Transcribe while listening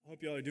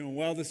Hope you all are doing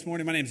well this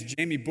morning. My name is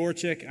Jamie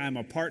Borchik. I'm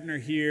a partner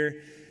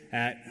here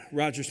at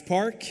Rogers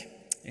Park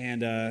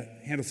and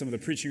handle some of the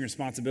preaching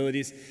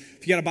responsibilities.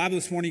 If you got a Bible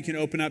this morning, you can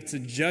open up to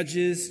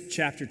Judges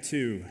chapter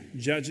 2.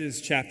 Judges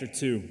chapter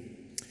 2.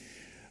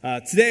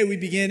 Today we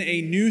begin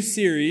a new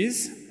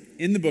series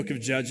in the book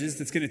of Judges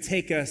that's going to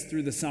take us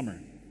through the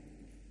summer.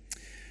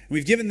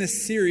 We've given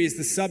this series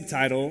the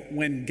subtitle,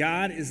 When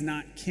God is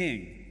Not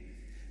King,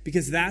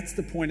 because that's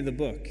the point of the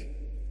book.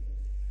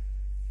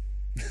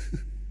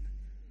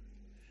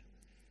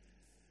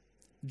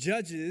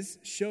 Judges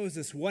shows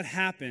us what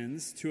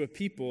happens to a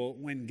people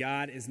when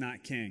God is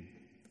not king.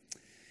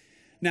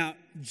 Now,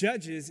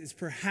 Judges is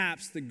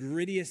perhaps the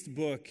grittiest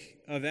book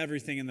of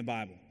everything in the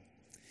Bible.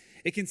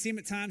 It can seem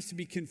at times to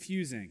be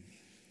confusing,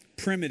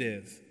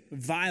 primitive,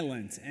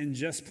 violent, and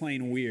just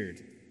plain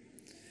weird.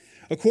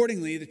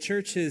 Accordingly, the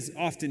church has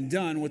often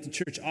done what the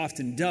church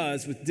often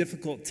does with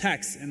difficult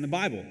texts in the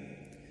Bible: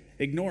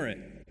 ignore it.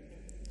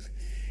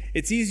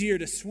 It's easier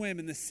to swim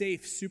in the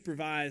safe,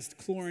 supervised,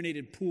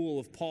 chlorinated pool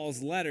of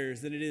Paul's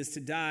letters than it is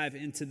to dive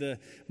into the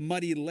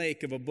muddy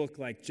lake of a book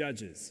like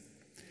Judges.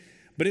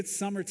 But it's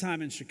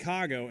summertime in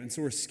Chicago, and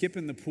so we're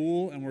skipping the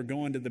pool and we're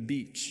going to the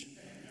beach.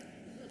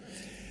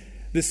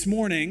 This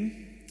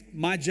morning,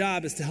 my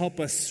job is to help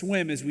us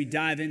swim as we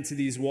dive into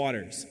these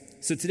waters.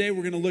 So today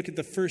we're going to look at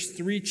the first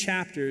 3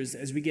 chapters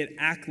as we get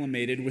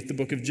acclimated with the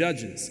book of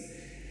Judges.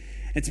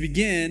 And to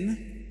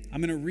begin, I'm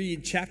going to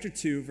read chapter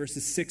 2,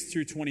 verses 6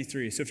 through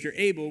 23. So if you're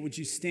able, would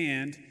you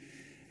stand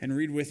and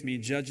read with me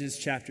Judges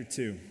chapter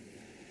 2.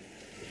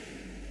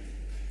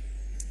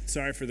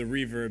 Sorry for the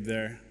reverb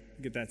there.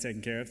 Get that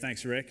taken care of.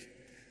 Thanks, Rick.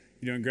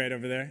 You doing great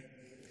over there?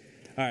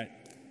 All right.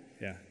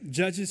 Yeah.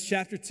 Judges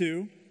chapter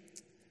 2,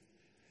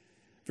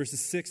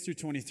 verses 6 through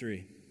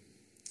 23.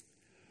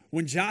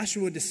 When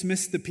Joshua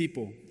dismissed the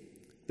people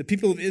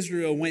of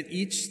Israel went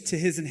each to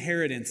his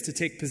inheritance to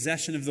take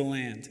possession of the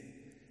land.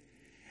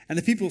 And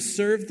the people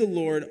served the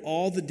Lord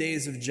all the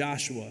days of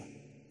Joshua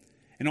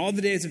and all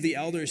the days of the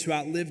elders who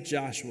outlived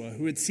Joshua,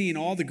 who had seen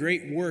all the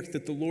great work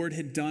that the Lord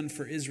had done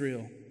for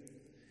Israel.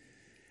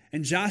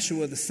 And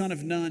Joshua, the son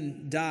of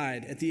Nun,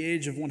 died at the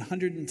age of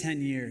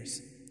 110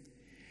 years.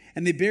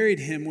 And they buried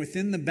him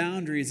within the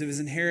boundaries of his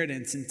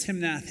inheritance in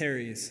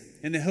Timnath-Heres,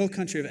 in the hill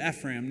country of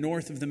Ephraim,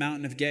 north of the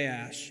mountain of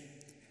Gaash.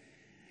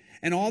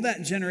 And all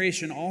that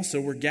generation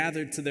also were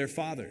gathered to their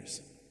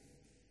fathers.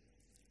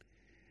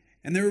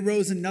 And there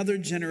arose another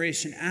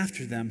generation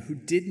after them who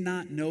did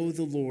not know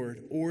the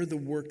Lord or the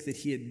work that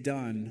he had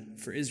done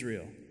for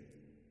Israel.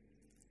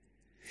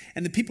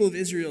 And the people of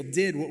Israel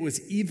did what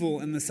was evil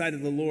in the sight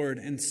of the Lord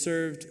and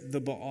served the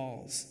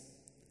Baals.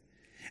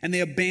 And they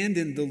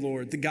abandoned the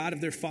Lord, the God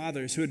of their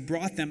fathers, who had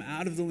brought them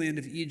out of the land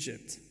of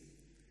Egypt.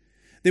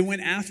 They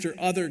went after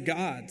other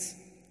gods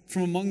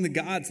from among the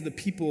gods of the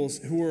peoples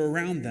who were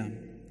around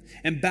them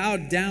and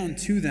bowed down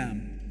to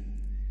them.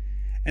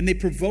 And they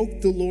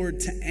provoked the Lord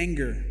to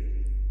anger.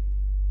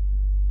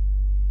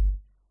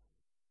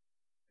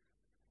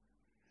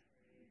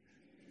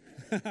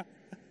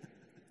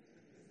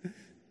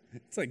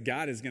 It's like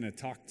God is going to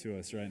talk to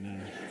us right now.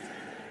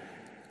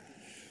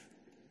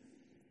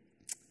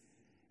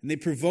 And they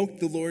provoked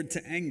the Lord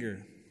to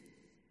anger.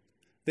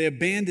 They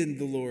abandoned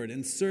the Lord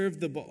and served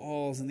the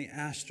Baals and the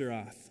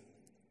Ashtaroth.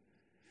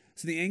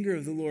 So the anger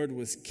of the Lord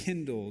was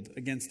kindled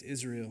against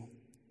Israel.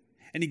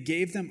 And he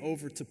gave them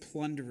over to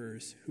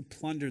plunderers who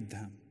plundered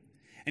them.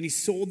 And he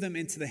sold them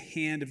into the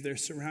hand of their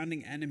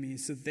surrounding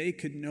enemies so they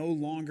could no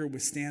longer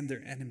withstand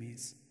their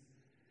enemies.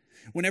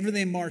 Whenever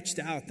they marched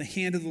out, the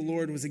hand of the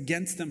Lord was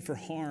against them for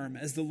harm,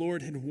 as the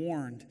Lord had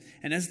warned,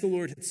 and as the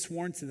Lord had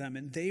sworn to them,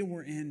 and they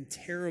were in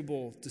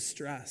terrible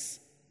distress.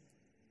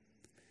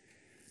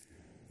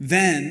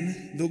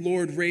 Then the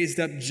Lord raised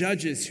up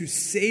judges who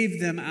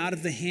saved them out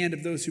of the hand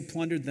of those who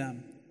plundered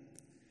them.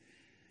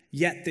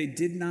 Yet they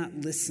did not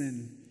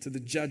listen to the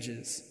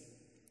judges,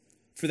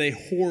 for they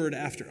whored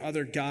after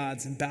other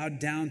gods and bowed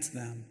down to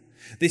them.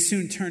 They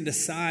soon turned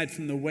aside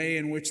from the way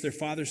in which their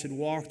fathers had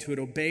walked, who had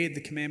obeyed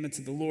the commandments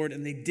of the Lord,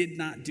 and they did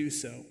not do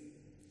so.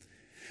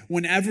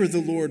 Whenever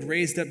the Lord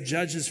raised up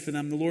judges for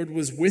them, the Lord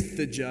was with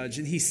the judge,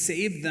 and he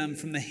saved them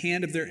from the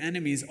hand of their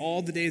enemies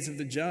all the days of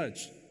the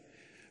judge.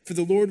 For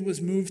the Lord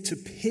was moved to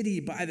pity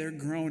by their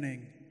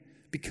groaning,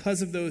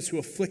 because of those who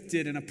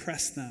afflicted and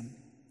oppressed them.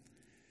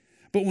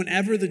 But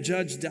whenever the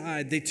judge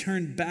died, they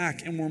turned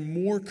back and were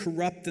more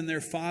corrupt than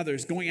their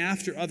fathers, going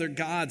after other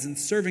gods and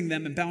serving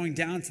them and bowing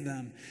down to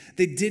them.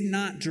 They did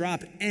not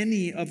drop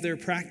any of their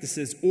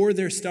practices or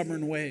their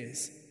stubborn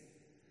ways.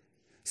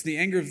 So the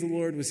anger of the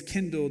Lord was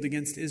kindled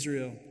against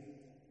Israel.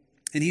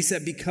 And he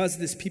said, because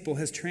this people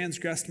has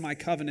transgressed my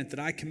covenant that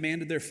I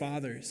commanded their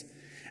fathers,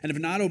 and have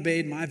not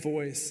obeyed my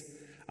voice,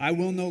 I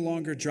will no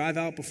longer drive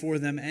out before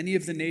them any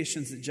of the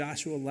nations that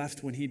Joshua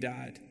left when he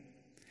died,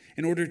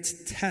 in order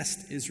to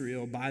test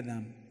Israel by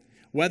them,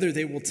 whether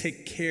they will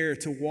take care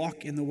to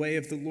walk in the way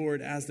of the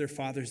Lord as their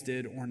fathers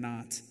did or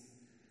not.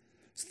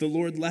 So the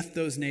Lord left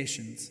those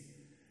nations,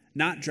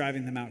 not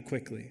driving them out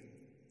quickly,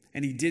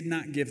 and he did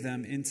not give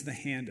them into the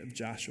hand of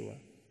Joshua.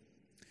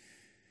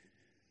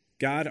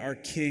 God, our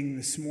King,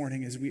 this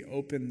morning as we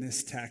open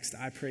this text,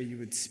 I pray you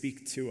would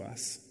speak to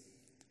us,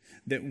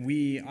 that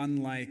we,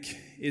 unlike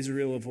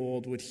Israel of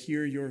old, would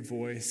hear your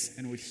voice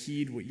and would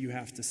heed what you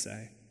have to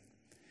say.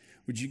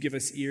 Would you give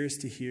us ears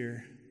to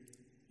hear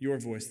your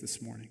voice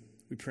this morning?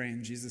 We pray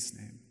in Jesus'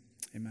 name.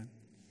 Amen.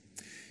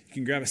 You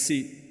can grab a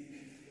seat.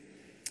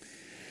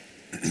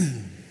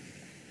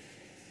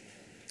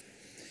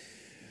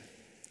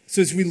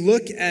 So as we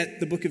look at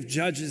the book of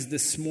Judges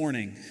this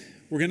morning,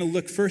 we're going to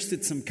look first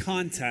at some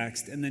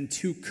context and then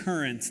two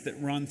currents that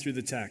run through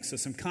the text. So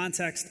some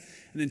context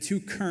and then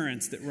two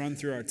currents that run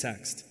through our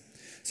text.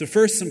 So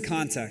first, some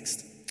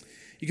context.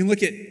 You can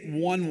look at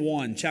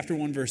chapter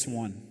 1, verse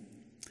 1.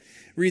 It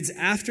reads,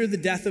 "After the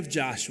death of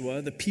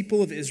Joshua, the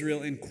people of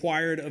Israel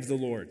inquired of the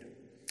Lord."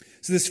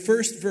 So this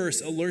first verse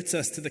alerts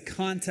us to the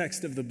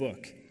context of the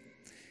book.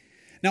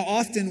 Now,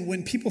 often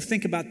when people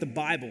think about the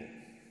Bible,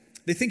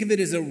 they think of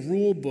it as a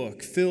rule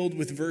book filled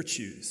with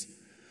virtues,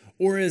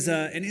 or as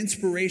an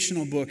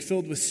inspirational book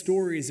filled with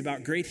stories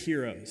about great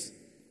heroes.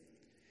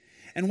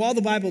 And while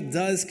the Bible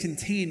does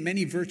contain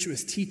many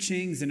virtuous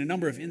teachings and a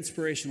number of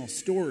inspirational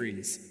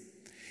stories,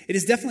 it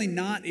is definitely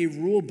not a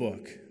rule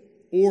book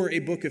or a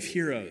book of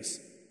heroes.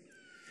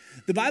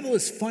 The Bible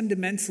is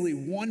fundamentally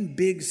one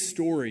big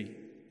story.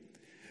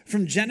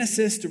 From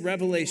Genesis to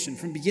Revelation,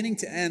 from beginning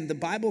to end, the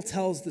Bible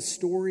tells the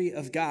story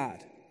of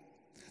God,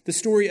 the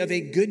story of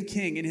a good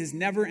king in his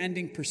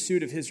never-ending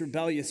pursuit of his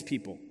rebellious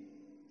people.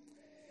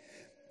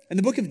 And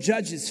the book of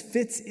Judges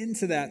fits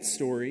into that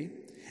story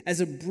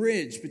as a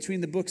bridge between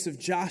the books of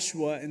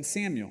Joshua and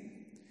Samuel.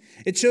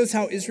 It shows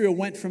how Israel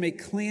went from a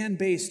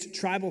clan-based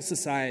tribal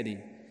society,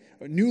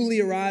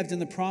 newly arrived in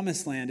the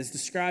promised land as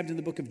described in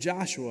the book of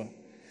Joshua,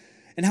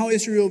 and how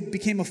Israel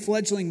became a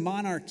fledgling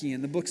monarchy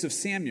in the books of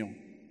Samuel.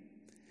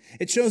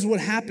 It shows what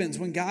happens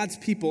when God's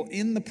people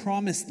in the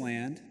promised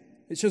land,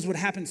 it shows what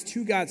happens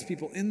to God's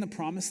people in the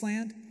promised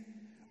land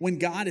when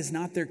God is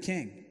not their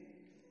king.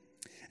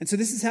 And so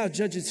this is how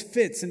Judges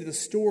fits into the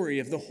story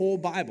of the whole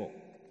Bible.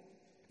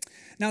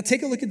 Now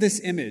take a look at this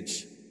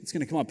image. It's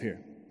going to come up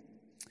here.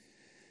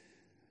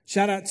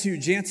 Shout out to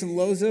Jansen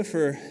Loza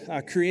for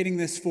creating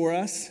this for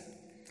us.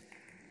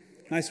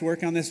 Nice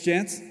work on this,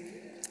 Jance.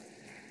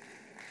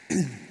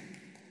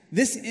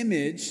 This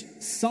image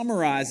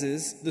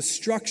summarizes the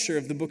structure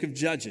of the book of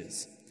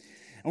Judges.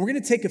 And we're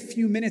going to take a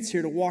few minutes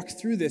here to walk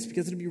through this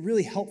because it'll be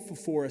really helpful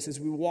for us as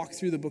we walk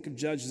through the book of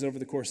Judges over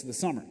the course of the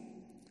summer.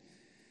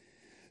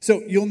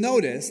 So you'll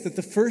notice that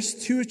the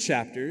first two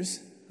chapters,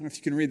 I don't know if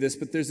you can read this,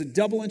 but there's a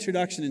double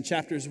introduction in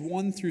chapters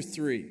 1 through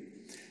 3.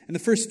 And the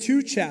first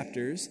two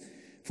chapters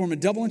form a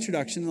double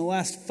introduction, and the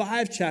last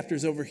 5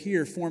 chapters over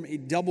here form a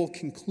double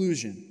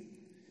conclusion.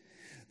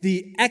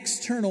 The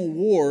external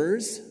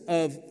wars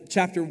of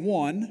chapter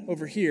 1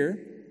 over here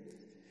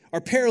are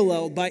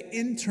paralleled by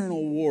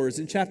internal wars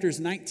in chapters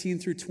 19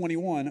 through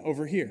 21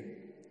 over here.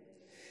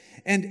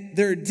 And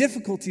there are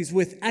difficulties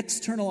with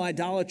external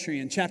idolatry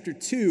in chapter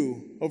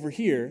 2 over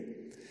here,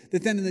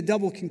 that then in the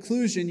double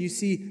conclusion, you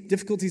see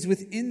difficulties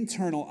with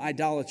internal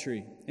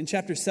idolatry in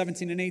chapters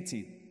 17 and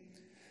 18.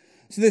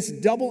 So this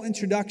double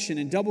introduction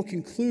and double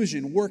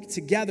conclusion work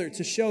together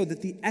to show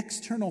that the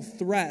external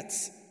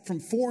threats from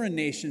foreign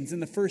nations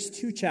in the first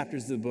 2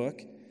 chapters of the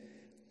book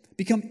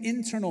become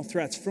internal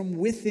threats from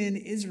within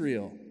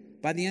Israel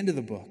by the end of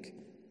the book.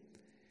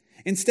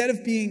 Instead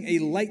of being a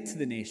light to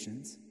the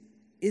nations,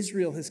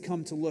 Israel has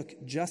come to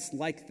look just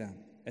like them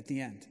at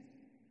the end.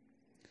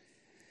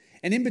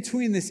 And in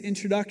between this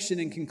introduction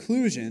and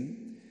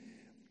conclusion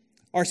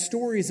are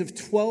stories of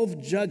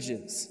 12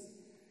 judges.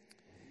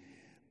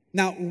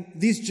 Now,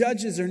 these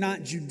judges are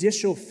not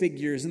judicial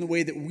figures in the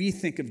way that we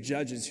think of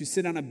judges who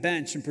sit on a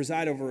bench and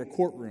preside over a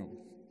courtroom.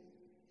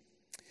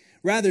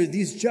 Rather,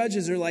 these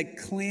judges are like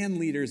clan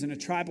leaders in a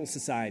tribal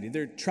society.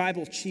 They're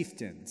tribal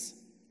chieftains.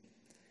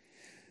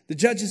 The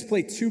judges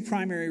play 2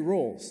 primary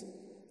roles.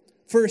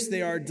 First,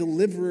 they are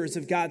deliverers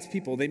of God's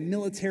people. They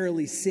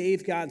militarily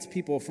save God's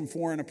people from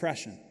foreign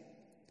oppression.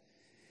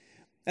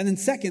 And then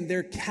second,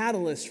 they're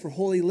catalysts for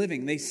holy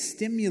living. They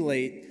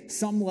stimulate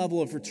some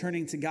level of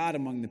returning to God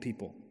among the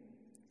people.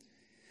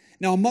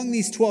 Now, among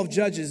these 12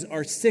 judges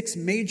are 6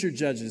 major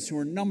judges who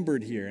are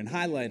numbered here and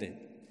highlighted.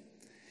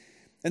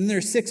 And then there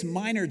are 6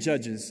 minor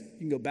judges. You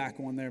can go back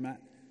one there,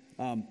 Matt.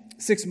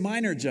 6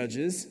 minor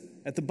judges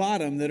at the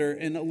bottom that are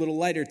in a little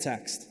lighter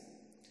text.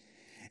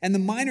 And the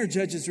minor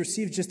judges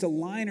receive just a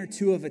line or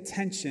 2 of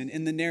attention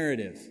in the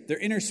narrative. They're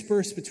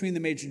interspersed between the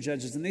major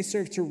judges, and they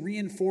serve to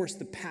reinforce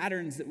the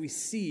patterns that we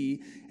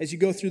see as you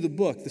go through the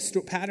book,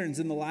 the patterns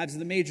in the lives of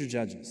the major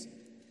judges.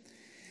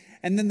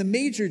 And then the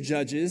major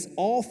judges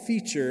all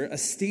feature a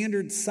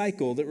standard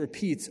cycle that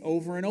repeats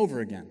over and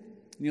over again.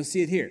 And you'll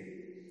see it here.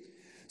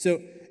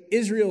 So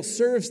Israel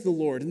serves the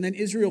Lord, and then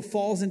Israel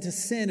falls into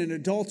sin and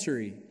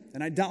adultery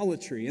and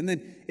idolatry, and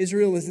then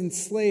Israel is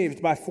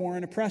enslaved by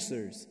foreign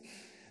oppressors.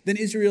 Then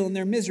Israel in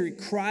their misery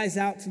cries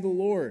out to the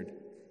Lord.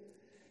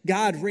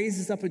 God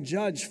raises up a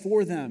judge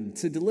for them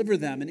to deliver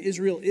them, and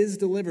Israel is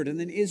delivered, and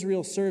then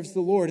Israel serves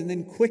the Lord, and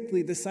then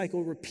quickly the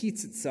cycle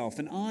repeats itself,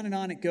 and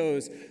on it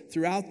goes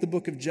throughout the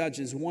book of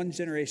Judges, one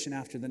generation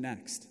after the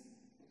next.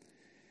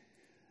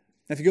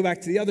 Now, if you go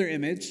back to the other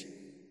image,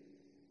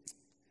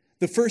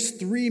 the first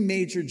three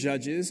major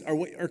judges are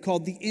what are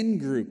called the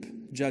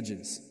in-group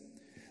judges.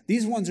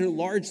 These ones are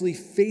largely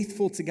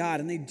faithful to God,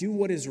 and they do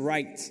what is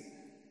right.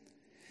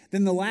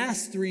 Then the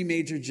last three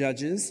major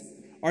judges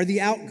are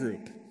the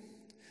out-group.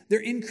 They're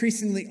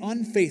increasingly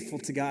unfaithful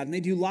to God, and they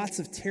do lots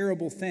of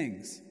terrible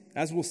things,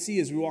 as we'll see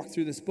as we walk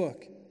through this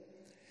book.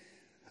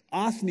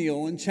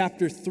 Othniel in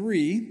chapter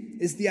 3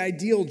 is the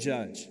ideal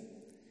judge.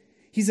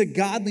 He's a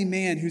godly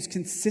man who's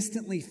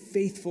consistently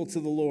faithful to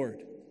the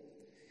Lord.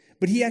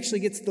 But he actually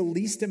gets the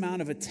least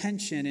amount of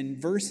attention in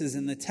verses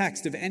in the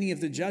text of any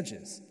of the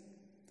judges.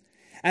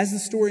 As the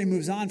story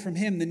moves on from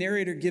him, the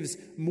narrator gives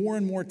more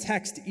and more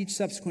text to each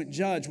subsequent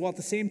judge, while at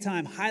the same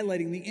time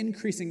highlighting the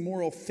increasing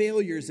moral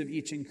failures of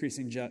each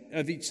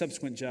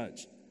subsequent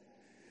judge.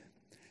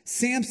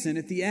 Samson,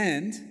 at the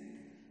end,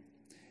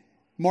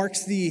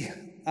 marks the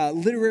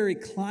literary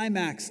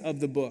climax of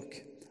the book,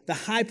 the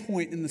high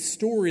point in the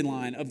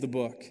storyline of the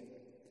book.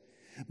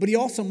 But he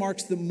also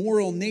marks the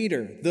moral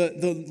nadir,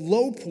 the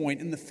low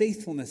point in the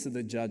faithfulness of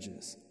the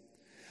judges.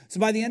 So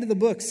by the end of the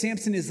book,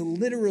 Samson is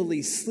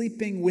literally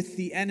sleeping with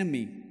the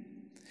enemy,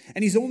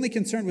 and he's only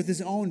concerned with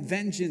his own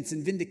vengeance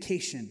and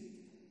vindication.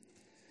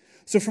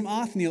 So from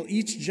Othniel,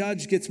 each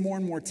judge gets more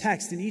and more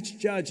text, and each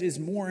judge is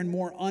more and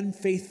more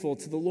unfaithful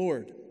to the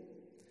Lord.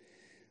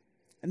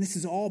 And this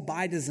is all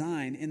by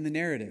design in the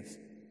narrative.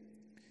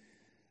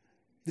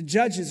 The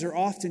judges are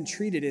often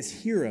treated as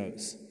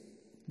heroes,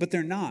 but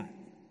they're not.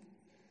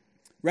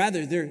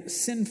 Rather, they're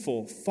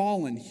sinful,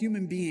 fallen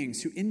human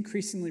beings who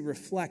increasingly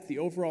reflect the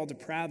overall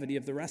depravity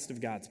of the rest of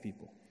God's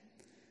people.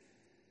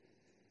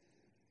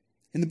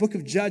 In the book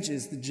of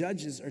Judges, the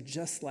judges are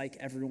just like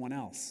everyone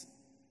else.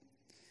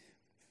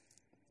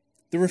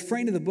 The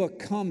refrain of the book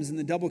comes in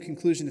the double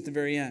conclusion at the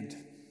very end.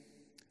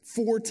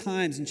 4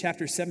 times in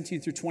chapters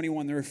 17 through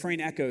 21, the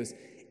refrain echoes,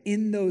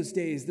 "In those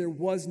days there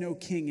was no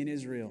king in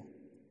Israel."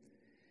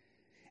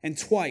 And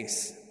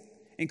twice,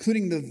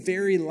 including the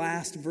very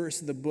last verse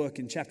of the book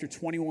in chapter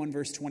 21,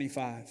 verse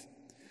 25.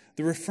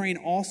 The refrain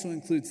also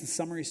includes the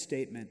summary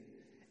statement,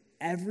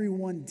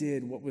 everyone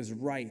did what was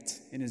right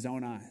in his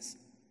own eyes.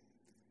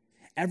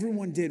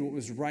 Everyone did what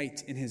was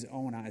right in his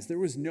own eyes. There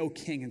was no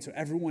king, and so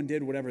everyone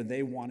did whatever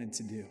they wanted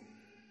to do.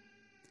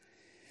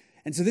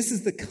 And so this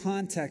is the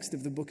context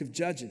of the book of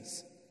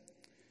Judges.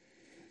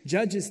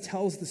 Judges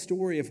tells the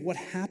story of what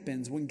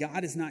happens when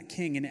God is not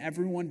king and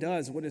everyone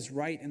does what is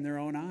right in their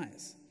own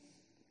eyes.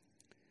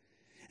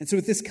 And so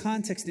with this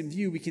context in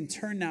view, we can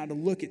turn now to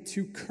look at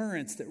 2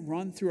 currents that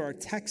run through our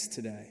text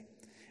today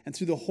and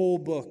through the whole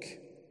book.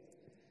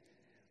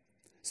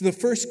 So the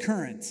first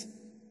current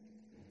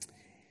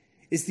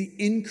is the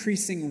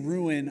increasing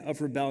ruin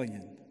of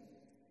rebellion.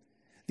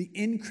 The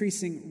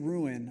increasing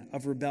ruin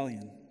of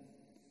rebellion.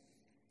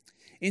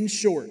 In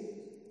short,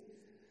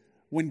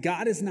 when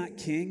God is not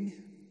king,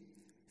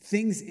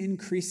 things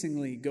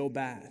increasingly go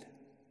bad.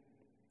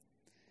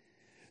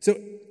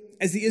 So,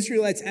 as the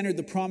Israelites entered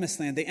the promised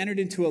land, they entered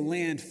into a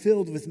land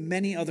filled with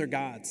many other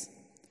gods.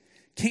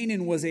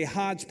 Canaan was a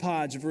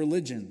hodgepodge of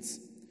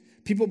religions.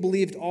 People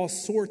believed all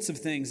sorts of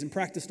things and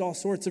practiced all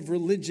sorts of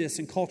religious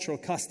and cultural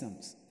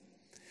customs.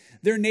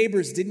 Their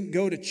neighbors didn't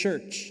go to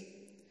church.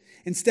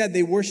 Instead,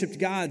 they worshiped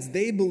gods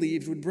they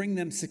believed would bring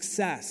them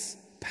success,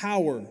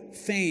 power,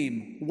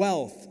 fame,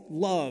 wealth,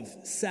 love,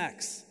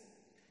 sex.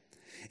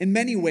 In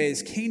many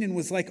ways, Canaan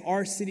was like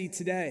our city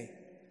today.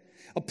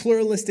 A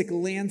pluralistic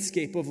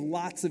landscape of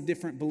lots of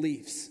different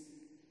beliefs.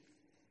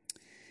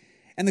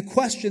 And the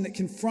question that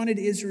confronted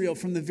Israel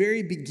from the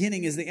very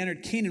beginning as they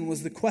entered Canaan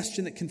was the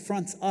question that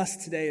confronts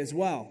us today as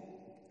well.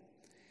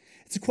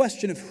 It's a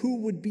question of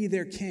who would be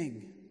their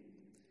king.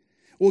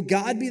 Will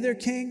God be their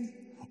king,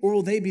 or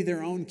will they be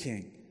their own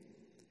king?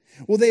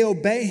 Will they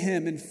obey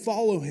him and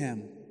follow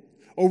him,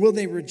 or will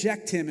they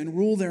reject him and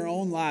rule their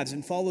own lives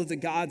and follow the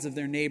gods of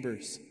their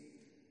neighbors?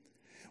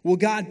 Will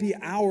God be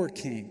our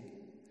king?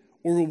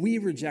 Or will we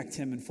reject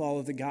him and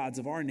follow the gods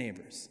of our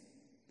neighbors?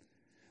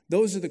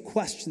 Those are the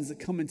questions that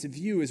come into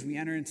view as we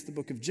enter into the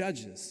book of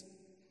Judges.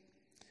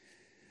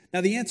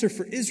 Now, the answer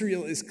for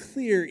Israel is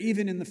clear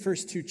even in the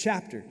first 2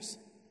 chapters.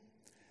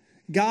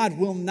 God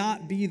will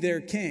not be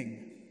their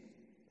king.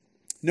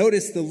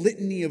 Notice the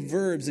litany of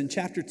verbs in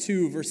chapter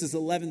 2, verses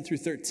 11 through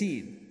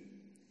 13.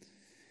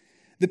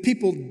 The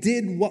people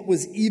did what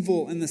was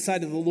evil in the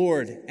sight of the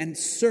Lord and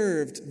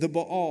served the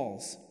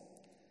Baals.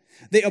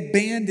 They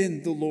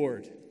abandoned the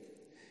Lord.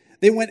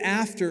 They went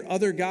after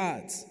other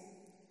gods,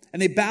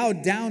 and they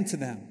bowed down to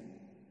them.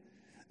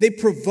 They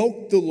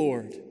provoked the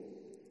Lord.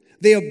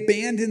 They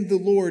abandoned the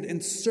Lord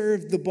and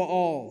served the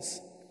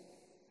Baals.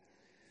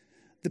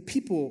 The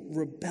people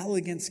rebel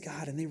against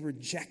God, and they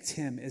reject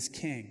him as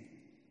king.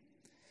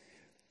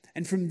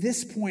 And from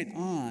this point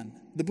on,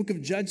 the book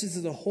of Judges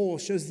as a whole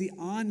shows the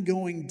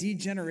ongoing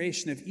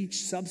degeneration of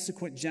each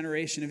subsequent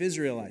generation of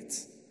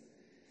Israelites.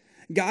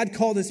 God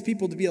called his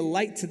people to be a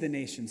light to the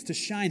nations, to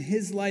shine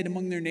his light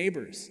among their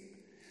neighbors.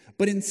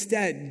 But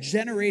instead,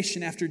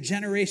 generation after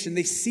generation,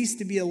 they cease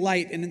to be a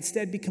light and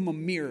instead become a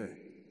mirror.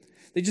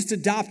 They just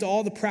adopt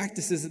all the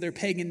practices of their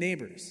pagan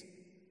neighbors.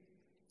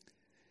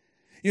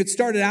 It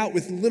started out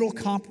with little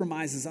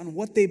compromises on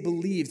what they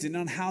believed and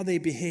on how they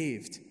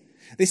behaved.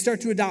 They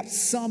start to adopt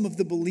some of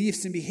the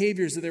beliefs and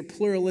behaviors of their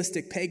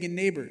pluralistic pagan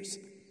neighbors.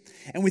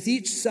 And with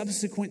each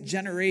subsequent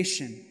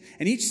generation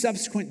and each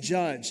subsequent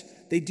judge,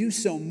 they do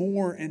so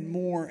more and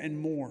more and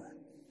more.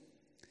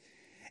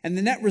 And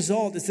the net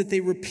result is that they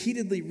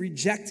repeatedly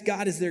reject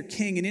God as their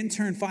king and in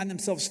turn find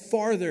themselves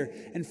farther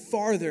and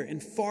farther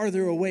and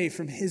farther away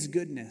from his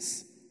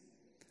goodness.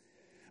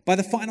 By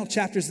the final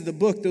chapters of the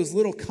book, those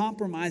little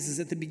compromises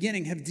at the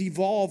beginning have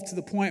devolved to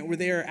the point where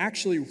they are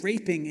actually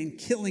raping and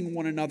killing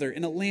one another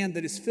in a land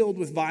that is filled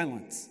with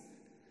violence,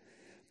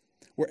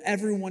 where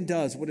everyone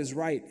does what is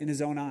right in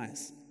his own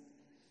eyes.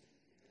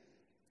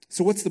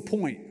 So what's the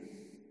point?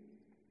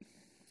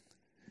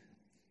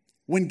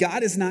 When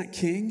God is not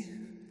king,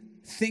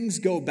 things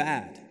go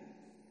bad.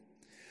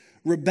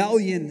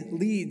 Rebellion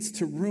leads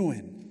to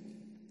ruin.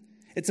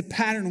 It's a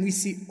pattern we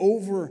see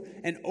over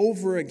and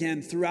over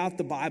again throughout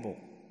the Bible.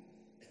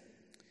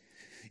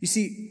 You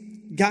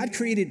see, God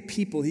created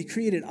people, he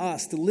created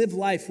us to live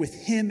life with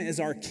him as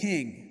our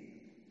king,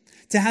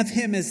 to have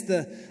him as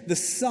the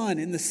sun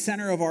in the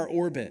center of our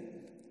orbit.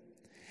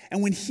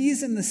 And when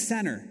he's in the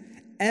center,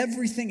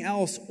 everything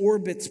else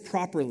orbits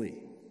properly.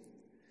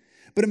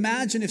 But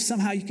imagine if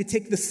somehow you could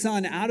take the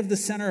sun out of the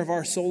center of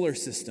our solar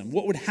system.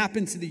 What would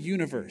happen to the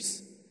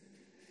universe?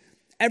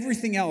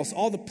 Everything else,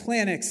 all the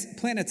planets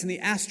and the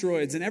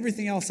asteroids and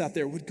everything else out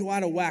there would go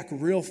out of whack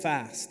real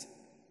fast.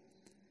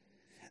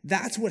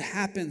 That's what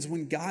happens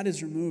when God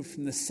is removed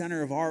from the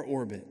center of our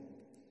orbit,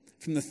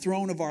 from the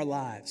throne of our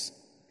lives.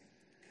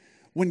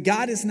 When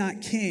God is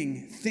not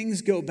king,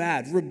 things go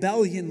bad.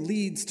 Rebellion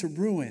leads to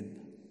ruin.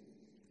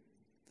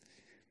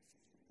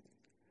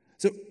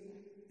 So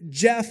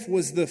Jeff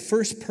was the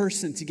first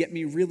person to get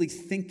me really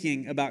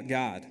thinking about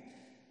God.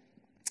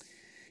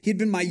 He'd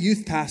been my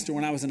youth pastor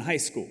when I was in high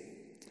school.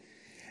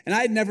 And I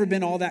had never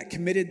been all that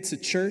committed to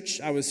church.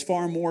 I was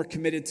far more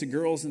committed to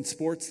girls and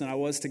sports than I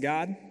was to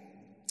God.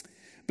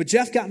 But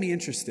Jeff got me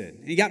interested.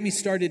 He got me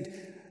started.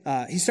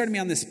 He started me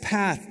on this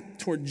path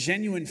toward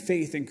genuine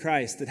faith in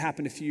Christ that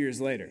happened a few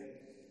years later.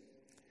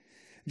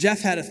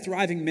 Jeff had a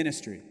thriving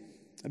ministry,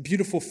 a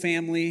beautiful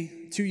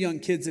family, 2 young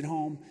kids at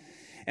home.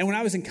 And when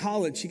I was in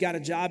college, he got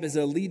a job as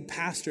a lead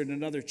pastor at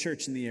another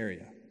church in the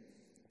area.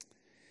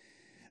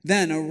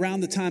 Then, around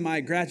the time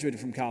I graduated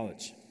from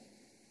college,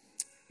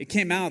 it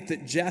came out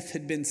that Jeff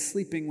had been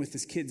sleeping with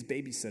his kid's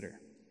babysitter.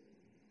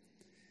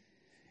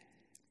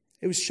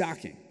 It was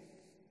shocking.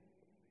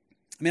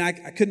 I mean,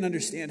 I couldn't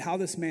understand how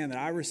this man that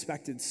I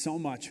respected so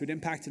much, who had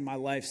impacted my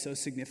life so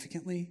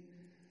significantly,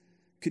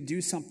 could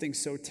do something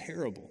so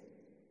terrible.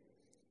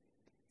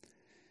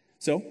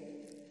 So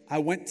I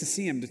went to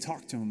see him to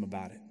talk to him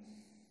about it.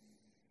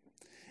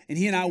 And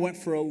he and I went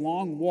for a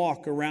long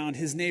walk around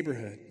his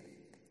neighborhood,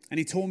 and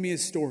he told me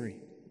his story.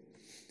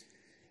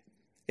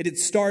 It had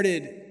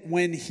started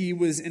when he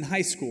was in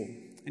high school,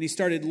 and he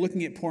started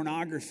looking at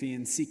pornography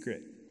in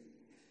secret.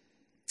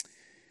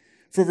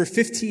 For over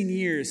 15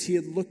 years, he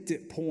had looked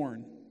at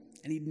porn,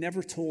 and he'd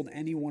never told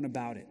anyone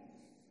about it.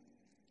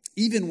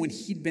 Even when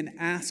he'd been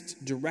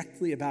asked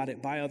directly about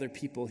it by other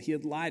people, he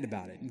had lied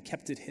about it and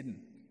kept it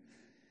hidden.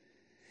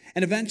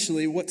 And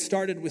eventually, what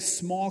started with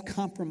small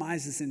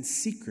compromises in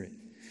secret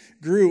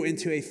grew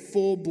into a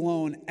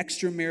full-blown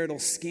extramarital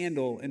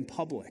scandal in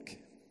public.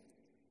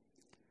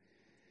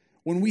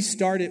 When we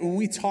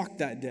talked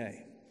that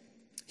day,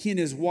 he and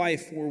his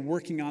wife were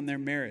working on their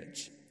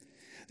marriage.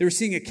 They were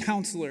seeing a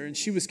counselor, and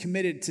she was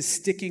committed to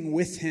sticking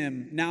with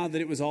him now that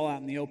it was all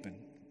out in the open.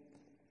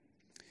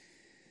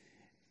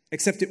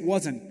 Except it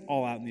wasn't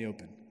all out in the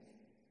open.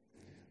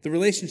 The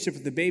relationship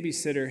with the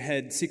babysitter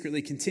had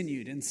secretly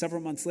continued, and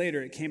several months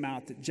later it came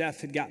out that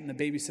Jeff had gotten the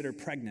babysitter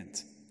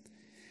pregnant.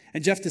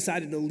 And Jeff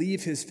decided to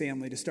leave his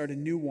family to start a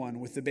new one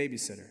with the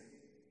babysitter.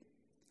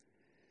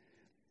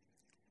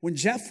 When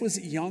Jeff was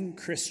a young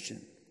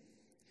Christian,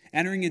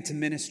 entering into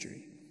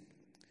ministry,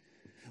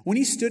 when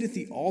he stood at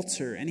the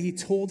altar and he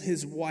told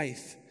his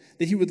wife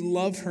that he would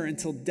love her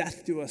until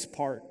death do us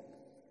part,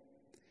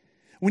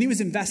 when he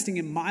was investing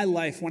in my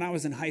life when I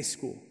was in high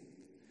school,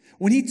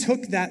 when he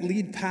took that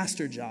lead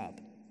pastor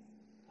job,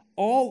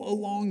 all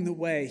along the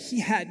way,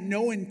 he had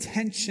no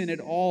intention at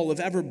all of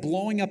ever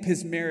blowing up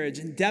his marriage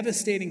and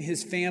devastating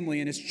his family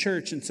and his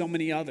church and so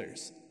many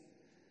others.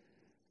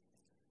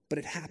 But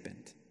it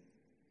happened.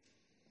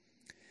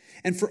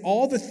 And for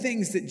all the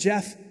things that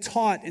Jeff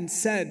taught and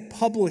said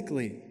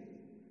publicly,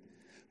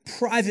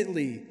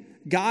 privately,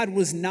 God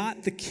was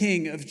not the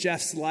king of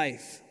Jeff's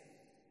life.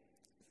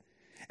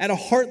 At a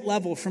heart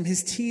level, from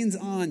his teens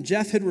on,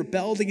 Jeff had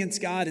rebelled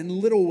against God in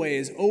little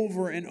ways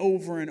over and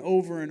over and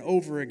over and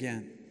over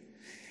again.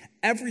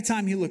 Every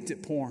time he looked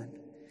at porn,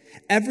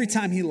 every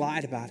time he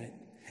lied about it,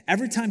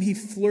 every time he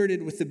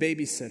flirted with the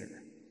babysitter.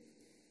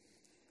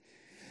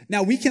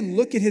 Now, we can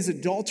look at his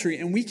adultery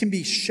and we can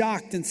be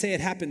shocked and say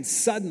it happened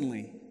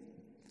suddenly.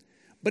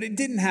 But it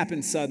didn't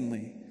happen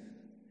suddenly.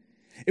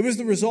 It was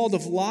the result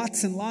of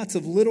lots and lots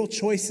of little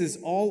choices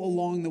all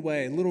along the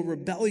way, little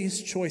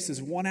rebellious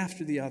choices, one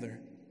after the other.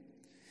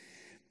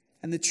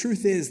 And the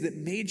truth is that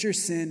major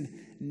sin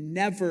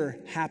never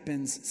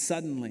happens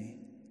suddenly.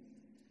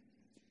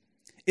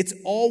 It's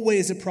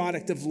always a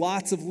product of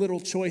lots of little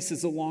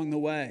choices along the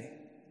way.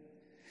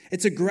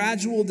 It's a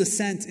gradual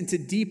descent into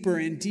deeper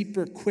and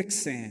deeper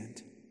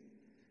quicksand.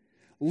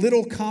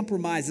 Little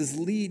compromises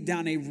lead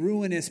down a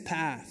ruinous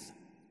path.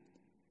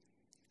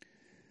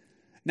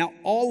 Now,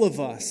 all of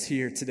us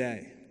here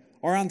today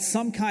are on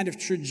some kind of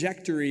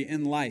trajectory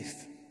in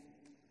life.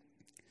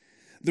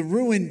 The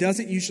ruin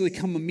doesn't usually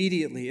come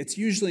immediately. It's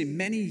usually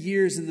many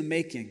years in the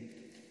making.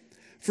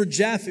 For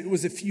Jeff, it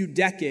was a few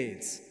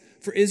decades.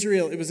 For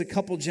Israel, it was a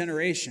couple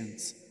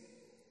generations.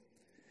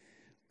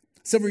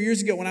 Several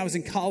years ago when I was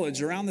in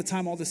college, around the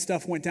time all this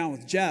stuff went down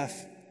with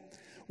Jeff,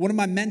 one of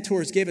my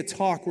mentors gave a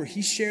talk where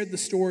he shared the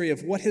story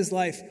of what his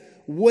life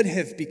would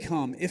have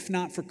become if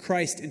not for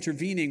Christ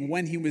intervening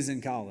when he was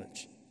in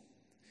college.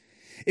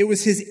 It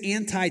was his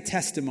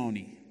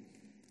anti-testimony.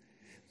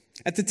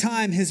 At the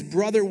time, his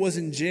brother was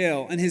in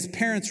jail and his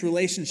parents'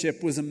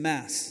 relationship was a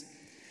mess.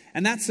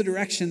 And that's the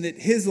direction that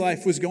his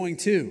life was going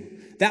to.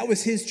 That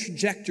was his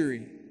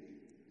trajectory.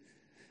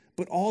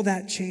 But all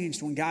that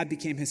changed when God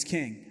became his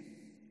king.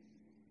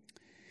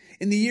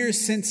 In the years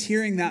since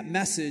hearing that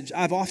message,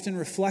 I've often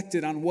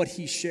reflected on what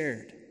he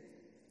shared.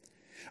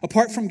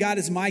 Apart from God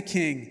as my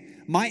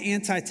king, my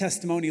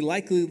anti-testimony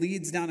likely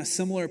leads down a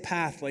similar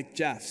path like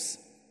Jeff's.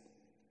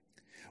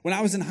 When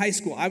I was in high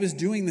school, I was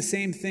doing the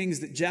same things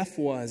that Jeff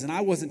was, and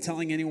I wasn't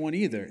telling anyone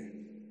either.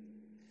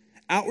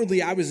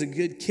 Outwardly, I was a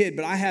good kid,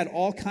 but I had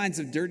all kinds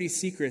of dirty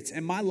secrets,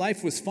 and my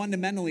life was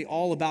fundamentally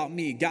all about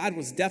me. God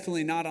was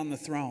definitely not on the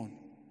throne.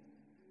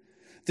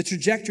 The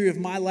trajectory of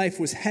my life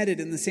was headed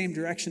in the same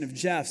direction of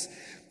Jeff's.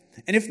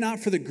 And if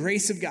not for the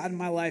grace of God in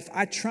my life,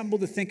 I tremble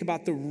to think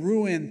about the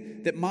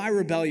ruin that my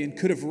rebellion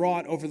could have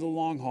wrought over the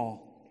long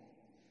haul.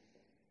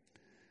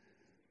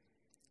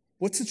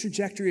 What's the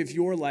trajectory of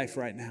your life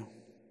right now?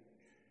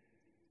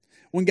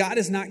 When God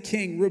is not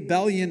king,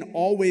 rebellion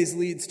always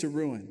leads to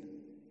ruin.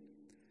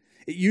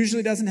 It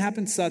usually doesn't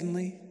happen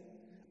suddenly,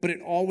 but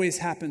it always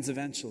happens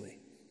eventually.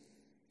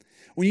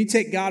 When you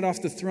take God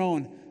off the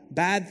throne,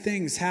 bad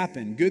things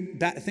happen.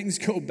 Bad things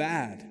go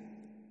bad.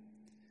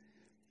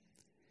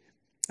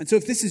 And so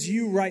if this is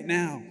you right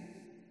now,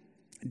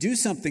 do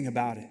something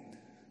about it.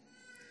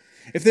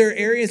 If there are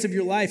areas of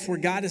your life where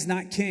God is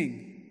not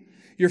king,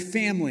 your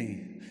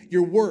family,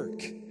 your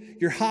work,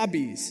 your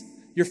hobbies,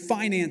 your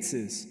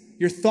finances,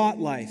 your thought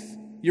life,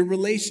 your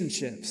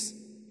relationships,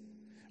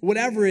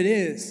 whatever it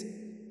is,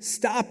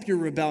 stop your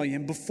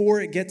rebellion before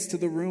it gets to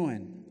the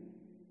ruin.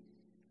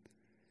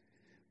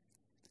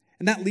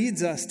 And that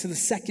leads us to the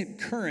second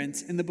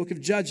current in the book of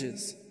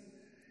Judges.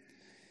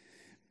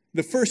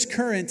 The first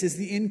current is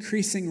the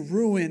increasing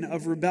ruin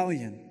of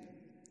rebellion,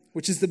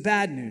 which is the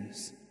bad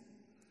news.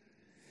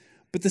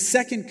 But the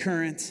second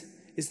current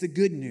is the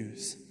good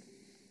news.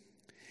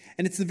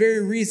 And it's the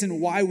very reason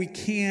why we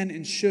can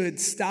and should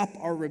stop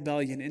our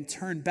rebellion and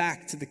turn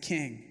back to the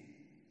King.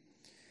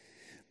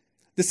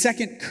 The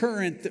second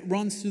current that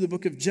runs through the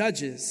book of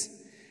Judges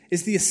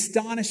is the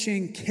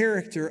astonishing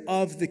character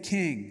of the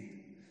King.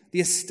 The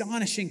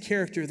astonishing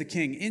character of the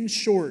King. In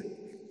short,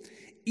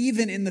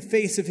 even in the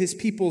face of his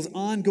people's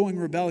ongoing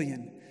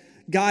rebellion,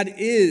 God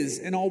is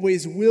and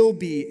always will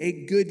be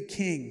a good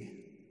king.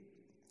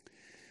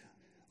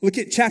 Look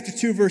at chapter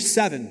 2, verse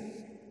 7.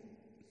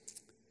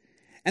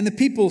 And the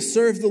people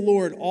served the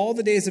Lord all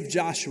the days of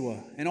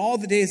Joshua and all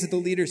the days of the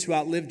leaders who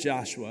outlived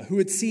Joshua, who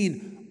had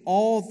seen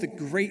all the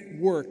great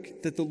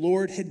work that the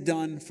Lord had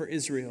done for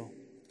Israel.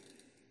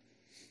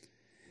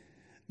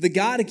 The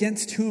God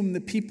against whom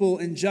the people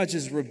in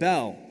Judges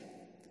rebel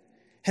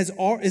is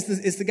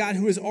the God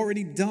who has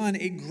already done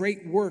a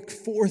great work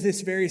for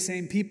this very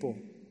same people.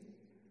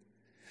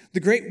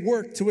 The great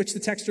work to which the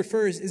text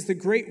refers is the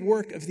great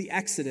work of the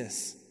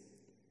Exodus.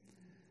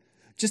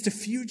 Just a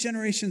few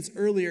generations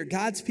earlier,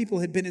 God's people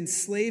had been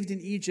enslaved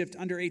in Egypt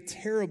under a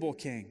terrible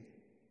king.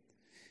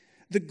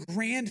 The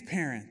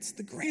grandparents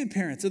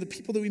of the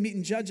people that we meet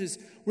in Judges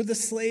were the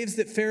slaves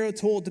that Pharaoh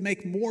told to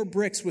make more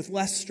bricks with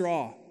less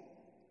straw.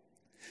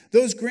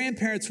 Those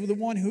grandparents were the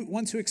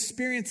ones who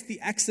experienced the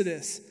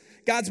Exodus,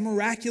 God's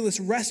miraculous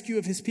rescue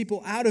of his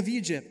people out of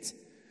Egypt,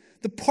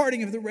 the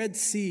parting of the Red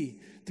Sea,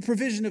 the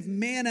provision of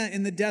manna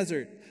in the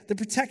desert, the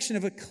protection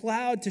of a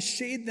cloud to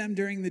shade them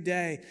during the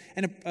day,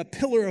 and a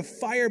pillar of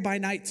fire by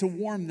night to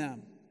warm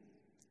them.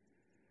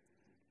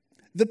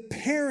 The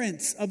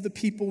parents of the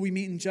people we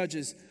meet in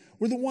Judges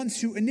were the ones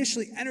who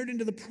initially entered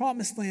into the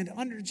promised land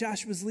under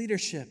Joshua's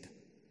leadership.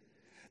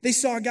 They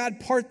saw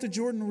God part the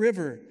Jordan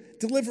River,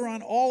 deliver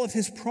on all of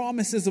his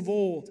promises of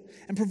old,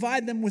 and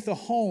provide them with a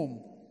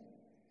home.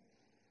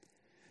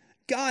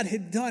 God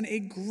had done a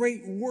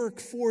great work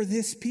for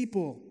this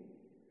people.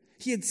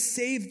 He had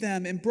saved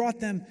them and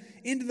brought them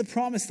into the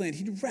promised land.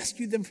 He'd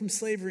rescued them from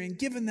slavery and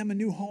given them a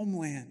new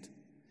homeland.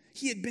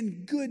 He had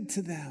been good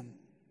to them.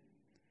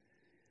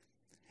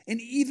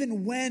 And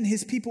even when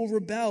his people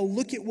rebel,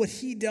 look at what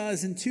he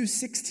does in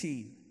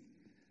 2:16.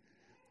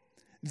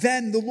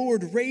 Then the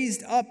Lord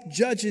raised up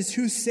judges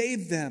who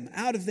saved them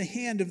out of the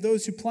hand of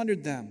those who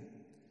plundered them.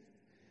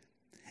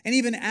 And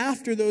even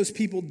after those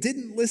people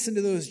didn't listen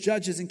to those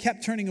judges and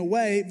kept turning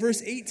away,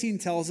 verse 18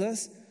 tells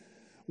us,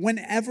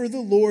 whenever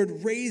the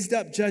Lord raised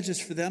up judges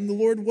for them, the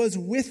Lord was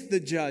with the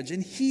judge,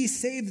 and he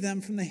saved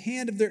them from the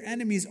hand of their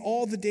enemies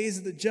all the days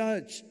of the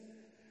judge.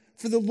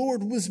 For the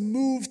Lord was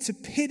moved to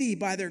pity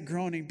by their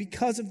groaning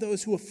because of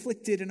those who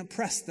afflicted and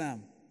oppressed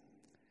them.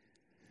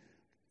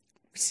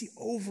 We see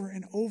over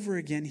and over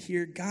again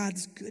here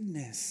God's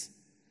goodness,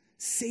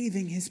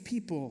 saving his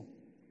people.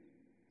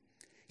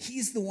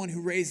 He's the one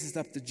who raises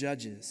up the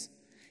judges.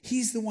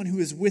 He's the one who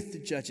is with the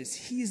judges.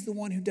 He's the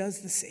one who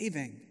does the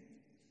saving.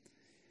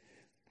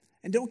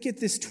 And don't get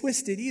this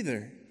twisted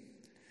either.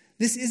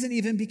 This isn't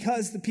even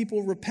because the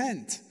people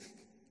repent.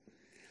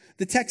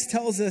 The text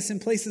tells us in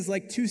places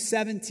like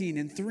 2:17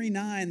 and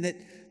 3:9 that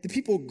the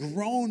people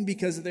groan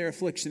because of their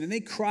affliction and they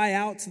cry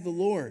out to the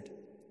Lord.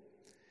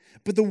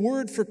 But the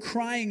word for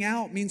crying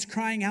out means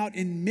crying out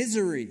in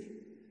misery,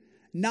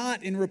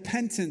 not in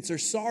repentance or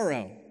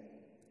sorrow.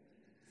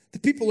 The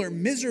people are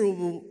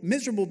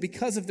miserable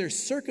because of their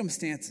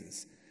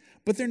circumstances,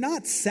 but they're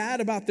not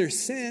sad about their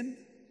sin.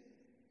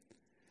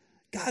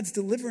 God's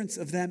deliverance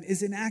of them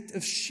is an act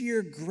of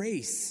sheer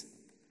grace.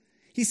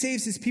 He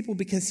saves his people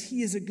because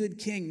he is a good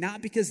king,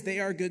 not because they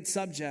are good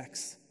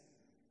subjects.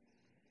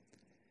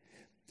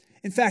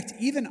 In fact,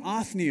 even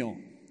Othniel,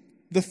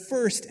 the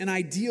first and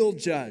ideal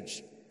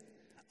judge,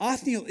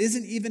 Othniel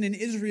isn't even an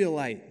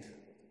Israelite.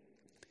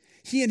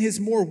 He and his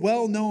more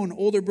well-known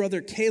older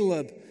brother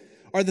Caleb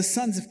are the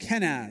sons of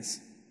Kenaz.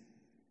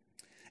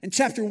 And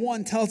chapter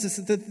 1 tells us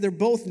that they're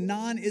both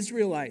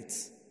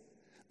non-Israelites.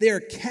 They are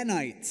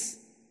Kenites.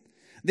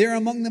 They are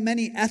among the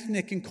many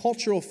ethnic and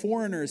cultural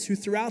foreigners who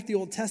throughout the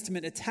Old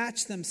Testament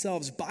attach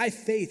themselves by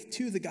faith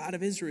to the God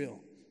of Israel.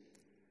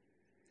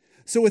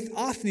 So with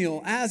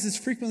Othniel, as is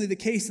frequently the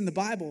case in the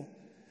Bible,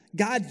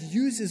 God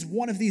uses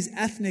one of these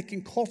ethnic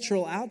and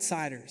cultural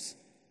outsiders.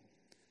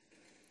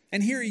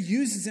 And here he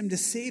uses him to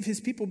save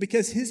his people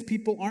because his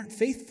people aren't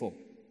faithful.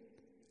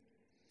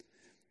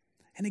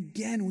 And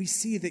again, we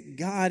see that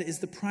God is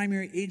the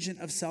primary agent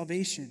of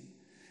salvation.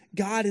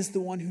 God is the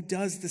one who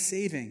does the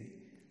saving.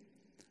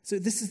 So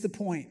this is the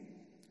point.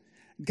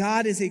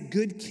 God is a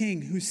good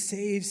king who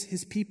saves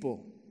his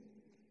people.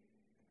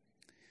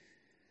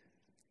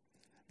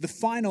 The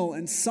final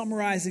and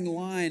summarizing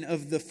line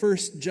of the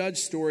first judge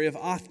story of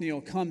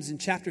Othniel comes in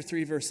chapter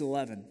 3, verse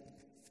 11.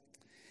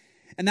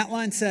 And that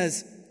line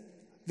says,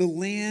 "The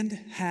land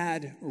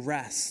had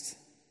rest."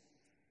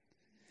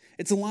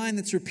 It's a line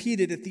that's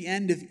repeated at the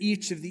end of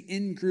each of the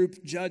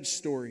in-group judge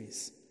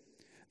stories.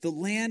 The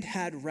land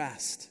had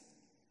rest.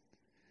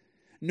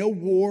 No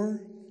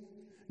war,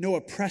 no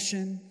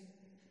oppression,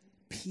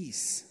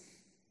 peace.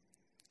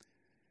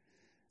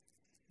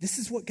 This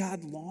is what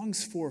God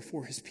longs for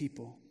his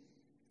people.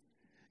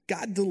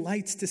 God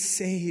delights to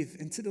save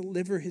and to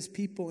deliver his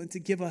people and to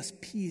give us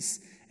peace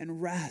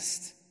and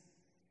rest.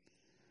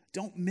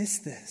 Don't miss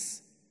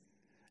this.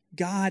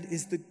 God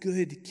is the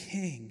good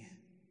king.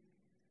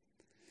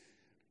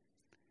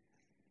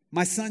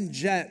 My son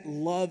Jet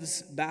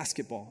loves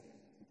basketball.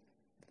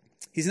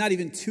 He's not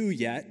even 2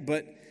 yet,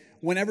 but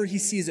whenever he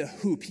sees a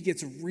hoop, he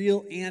gets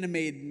real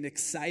animated and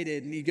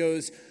excited, and he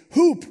goes,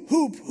 "Hoop,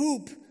 hoop,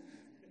 hoop."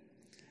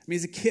 I mean,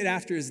 he's a kid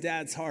after his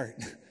dad's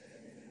heart.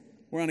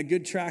 We're on a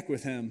good track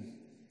with him.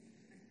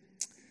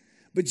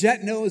 But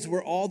Jet knows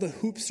where all the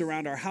hoops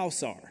around our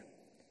house are.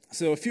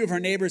 So a few of our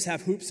neighbors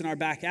have hoops in our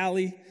back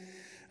alley.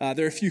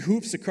 There are a few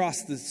hoops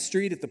across the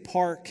street at the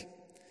park.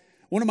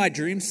 One of my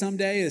dreams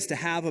someday is to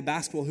have a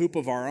basketball hoop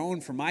of our own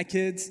for my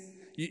kids.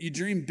 You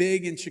dream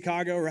big in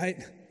Chicago,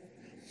 right?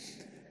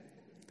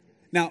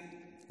 Now,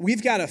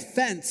 we've got a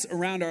fence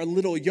around our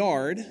little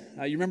yard.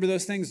 You remember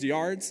those things, the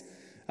yards?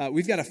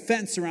 We've got a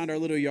fence around our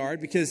little yard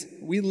because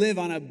we live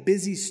on a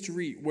busy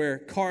street where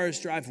cars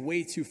drive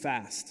way too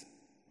fast.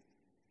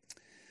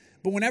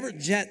 But whenever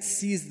Jet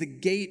sees the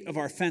gate of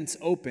our fence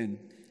open,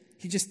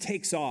 he just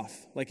takes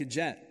off like a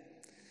jet.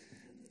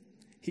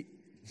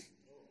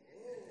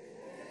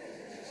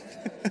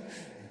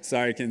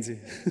 Sorry, Kinsey.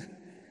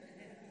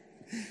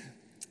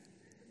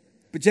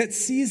 But Jet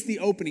sees the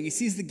opening, he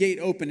sees the gate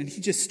open, and he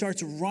just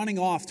starts running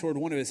off toward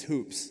one of his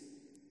hoops.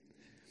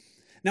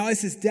 Now,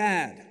 as his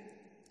dad,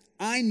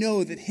 I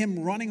know that him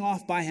running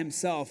off by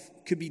himself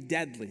could be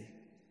deadly.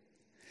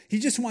 He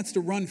just wants to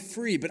run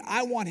free, but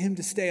I want him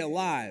to stay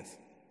alive.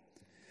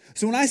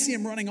 So when I see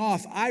him running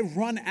off, I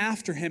run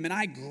after him and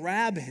I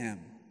grab him.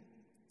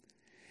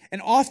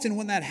 And often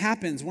when that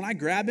happens, when I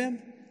grab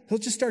him, he'll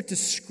just start to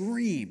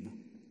scream.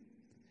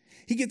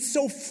 He gets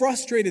so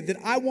frustrated that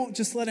I won't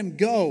just let him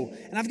go,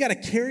 and I've got to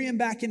carry him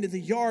back into the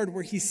yard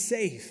where he's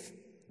safe.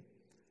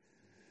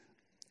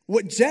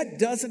 What Jet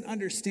doesn't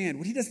understand,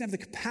 what he doesn't have the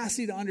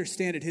capacity to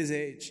understand at his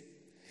age,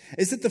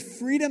 is that the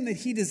freedom that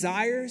he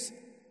desires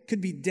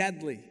could be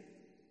deadly.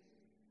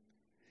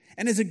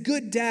 And as a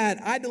good dad,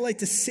 I'd like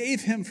to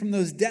save him from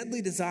those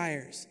deadly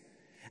desires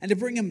and to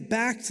bring him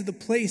back to the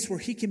place where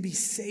he can be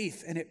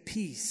safe and at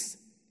peace.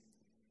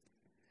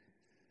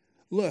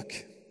 Look,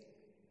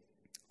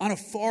 on a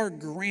far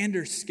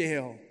grander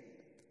scale,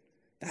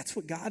 that's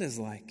what God is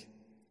like.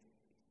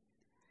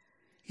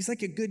 He's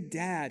like a good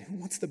dad who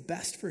wants the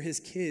best for his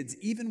kids,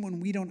 even when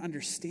we don't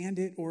understand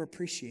it or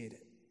appreciate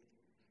it.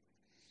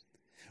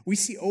 We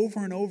see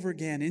over and over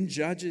again in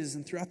Judges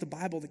and throughout the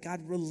Bible that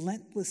God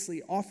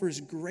relentlessly offers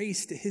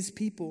grace to his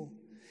people,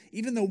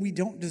 even though we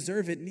don't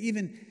deserve it, and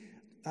even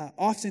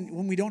often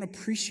when we don't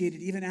appreciate it,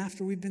 even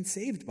after we've been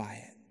saved by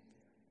it.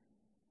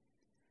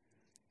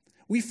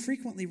 We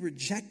frequently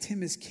reject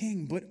him as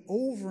king, but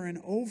over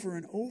and over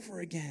and over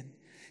again,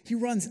 he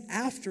runs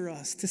after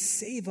us to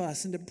save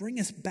us and to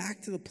bring us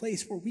back to the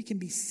place where we can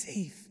be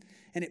safe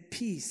and at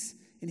peace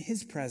in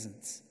his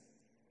presence.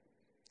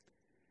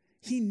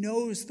 He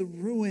knows the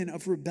ruin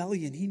of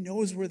rebellion. He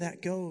knows where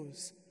that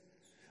goes.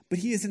 But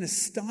he is an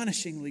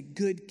astonishingly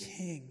good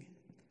king.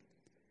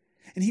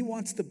 And he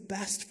wants the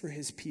best for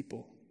his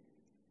people.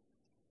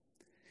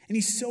 And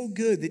he's so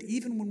good that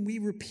even when we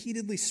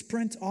repeatedly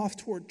sprint off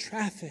toward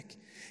traffic,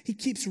 he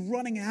keeps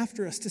running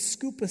after us to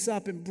scoop us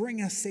up and bring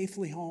us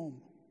safely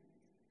home.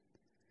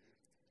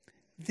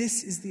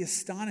 This is the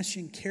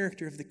astonishing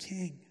character of the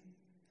king.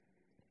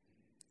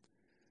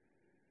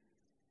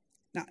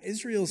 Now,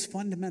 Israel's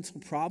fundamental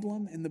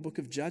problem in the book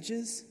of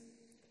Judges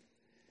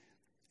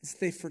is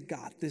they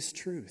forgot this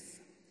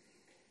truth.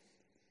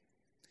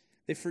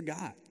 They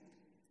forgot.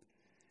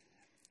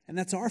 And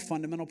that's our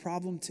fundamental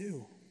problem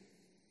too.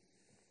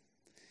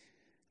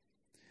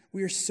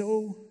 We are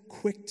so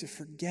quick to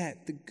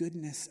forget the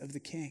goodness of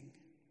the king.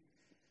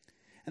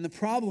 And the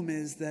problem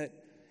is that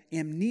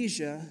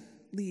amnesia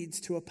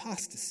leads to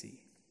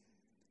apostasy.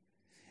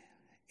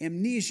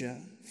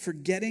 Amnesia,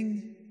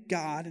 forgetting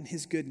God and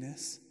his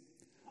goodness,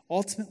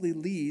 ultimately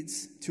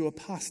leads to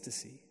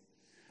apostasy,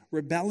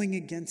 rebelling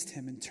against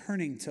him and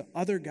turning to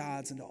other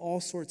gods and to all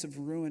sorts of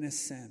ruinous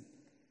sin.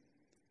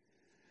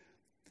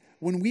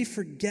 When we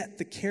forget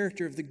the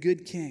character of the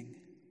good king,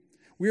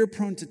 we are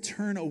prone to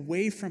turn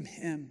away from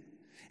him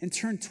and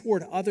turn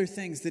toward other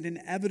things that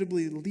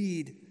inevitably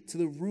lead to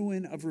the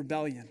ruin of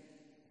rebellion.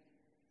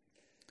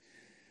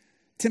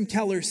 Tim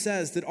Keller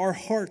says that our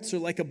hearts are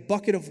like a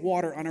bucket of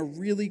water on a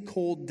really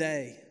cold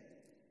day.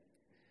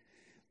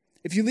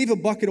 If you leave a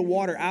bucket of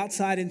water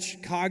outside in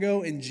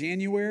Chicago in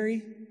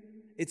January,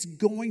 it's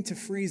going to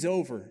freeze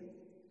over.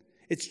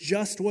 It's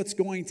just what's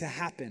going to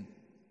happen.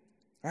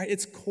 All right,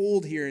 it's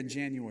cold here in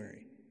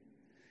January.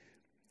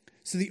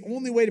 So the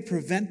only way to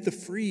prevent the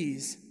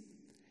freeze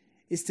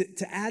is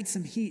to add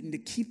some heat and to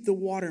keep the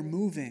water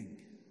moving.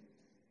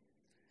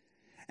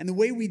 And the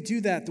way we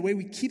do that, the way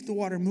we keep the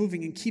water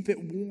moving and keep it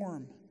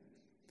warm,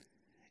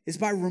 is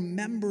by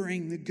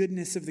remembering the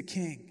goodness of the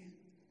king.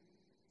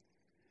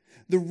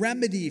 The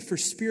remedy for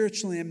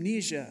spiritual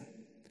amnesia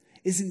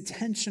is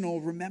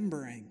intentional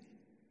remembering.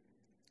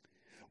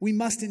 We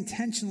must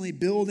intentionally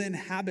build in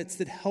habits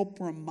that help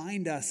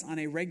remind us on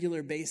a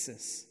regular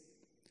basis.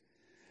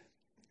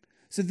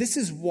 So this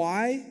is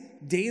why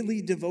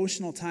daily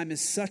devotional time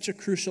is such a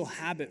crucial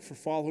habit for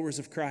followers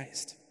of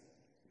Christ.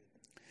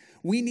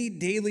 We need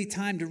daily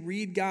time to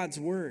read God's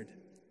word.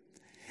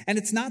 And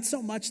it's not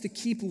so much to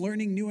keep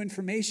learning new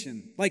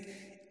information. Like,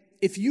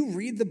 if you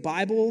read the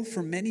Bible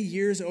for many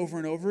years over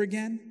and over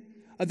again,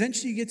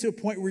 eventually you get to a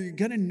point where you're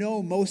going to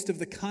know most of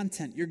the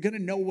content. You're going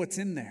to know what's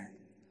in there.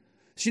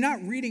 So you're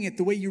not reading it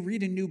the way you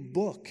read a new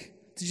book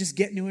to just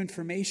get new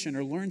information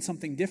or learn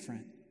something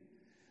different.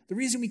 The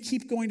reason we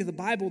keep going to the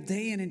Bible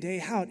day in and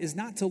day out is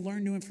not to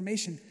learn new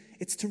information.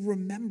 It's to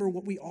remember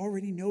what we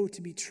already know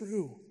to be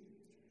true.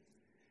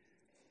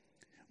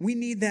 We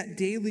need that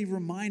daily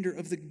reminder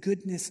of the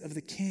goodness of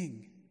the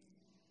King.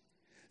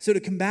 So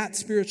to combat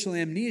spiritual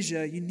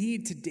amnesia, you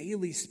need to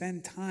daily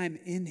spend time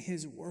in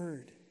his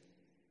word.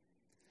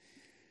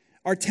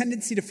 Our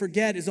tendency to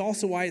forget is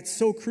also why it's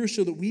so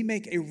crucial that we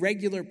make a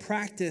regular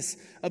practice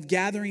of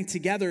gathering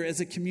together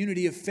as a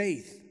community of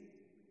faith.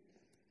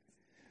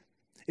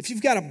 If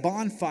you've got a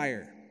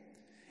bonfire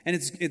and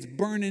it's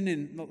burning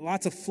and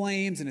lots of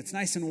flames and it's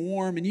nice and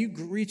warm, and you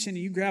reach in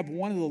and you grab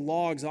one of the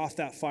logs off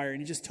that fire and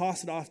you just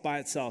toss it off by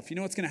itself, you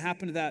know what's going to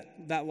happen to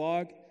that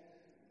log?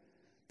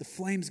 The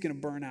flame's going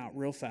to burn out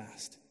real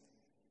fast.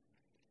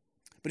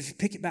 But if you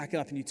pick it back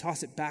up and you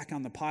toss it back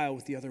on the pile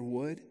with the other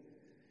wood,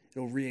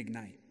 it'll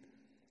reignite.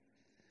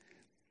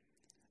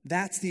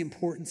 That's the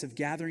importance of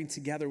gathering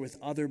together with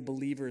other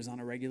believers on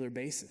a regular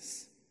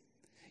basis.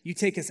 You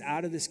take us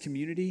out of this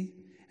community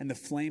and the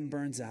flame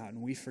burns out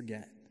and we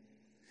forget.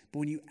 But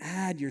when you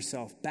add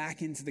yourself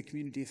back into the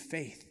community of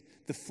faith,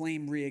 the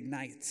flame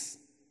reignites.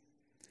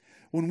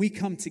 When we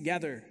come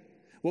together,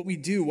 what we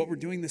do, what we're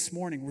doing this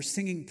morning, we're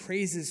singing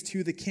praises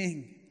to the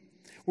King.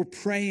 We're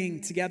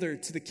praying together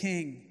to the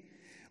King.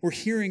 We're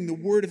hearing the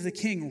word of the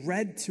King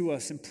read to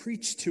us and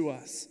preached to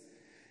us.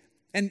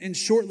 And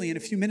shortly, in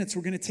a few minutes,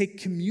 we're going to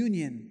take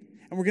communion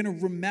and we're going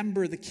to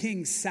remember the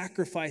King's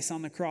sacrifice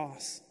on the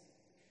cross.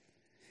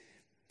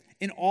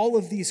 In all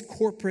of these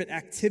corporate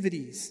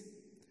activities,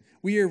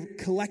 we are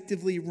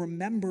collectively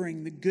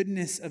remembering the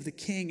goodness of the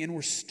King, and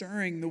we're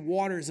stirring the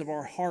waters of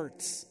our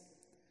hearts.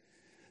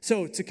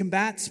 So to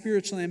combat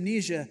spiritual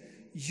amnesia,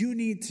 you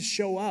need to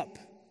show up.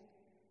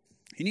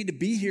 You need to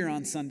be here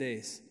on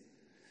Sundays.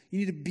 You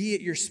need to be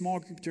at your small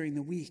group during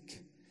the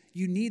week.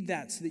 You need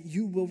that so that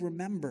you will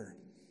remember.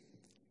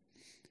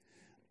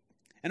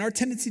 And our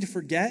tendency to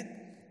forget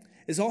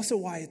is also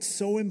why it's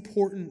so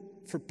important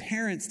for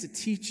parents to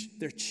teach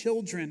their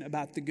children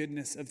about the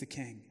goodness of the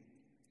King.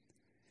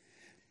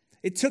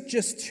 It took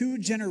just 2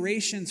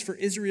 generations for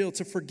Israel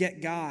to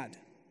forget God.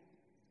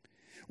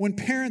 When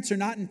parents are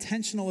not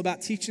intentional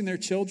about teaching their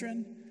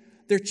children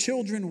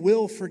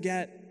will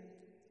forget.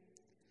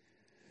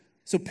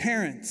 So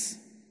parents,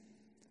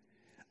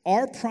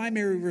 our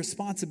primary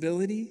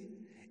responsibility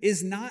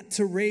is not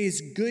to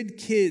raise good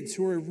kids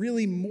who are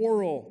really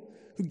moral,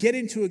 who get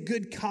into a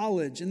good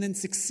college and then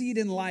succeed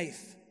in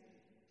life.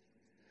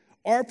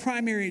 Our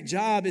primary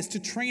job is to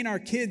train our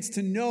kids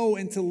to know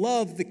and to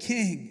love the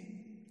King.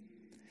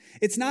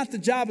 It's not the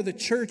job of the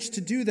church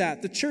to do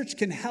that. The church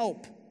can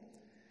help.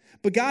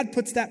 But God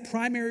puts that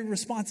primary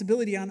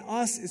responsibility on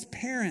us as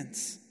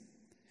parents.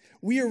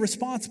 We are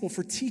responsible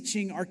for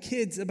teaching our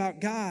kids about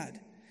God.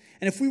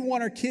 And if we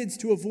want our kids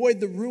to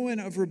avoid the ruin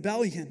of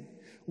rebellion,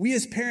 we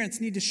as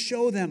parents need to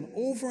show them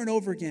over and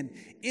over again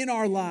in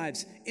our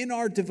lives, in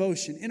our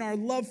devotion, in our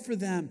love for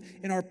them,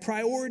 in our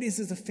priorities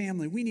as a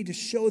family. We need to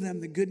show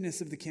them the goodness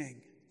of the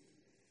King.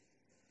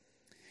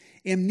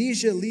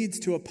 Amnesia leads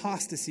to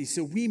apostasy,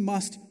 so we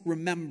must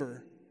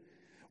remember.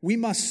 We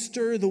must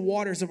stir the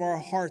waters of our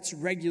hearts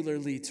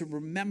regularly to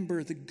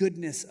remember the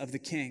goodness of the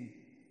King.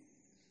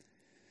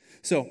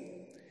 So,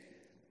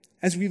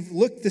 as we've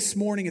looked this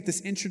morning at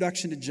this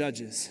introduction to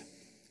Judges,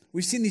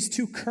 we've seen these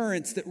 2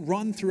 currents that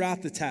run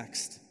throughout the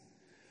text.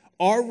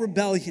 Our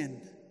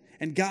rebellion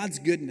and God's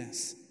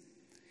goodness.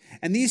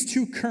 And these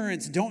 2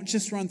 currents don't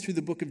just run through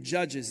the book of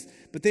Judges,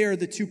 but they are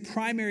the 2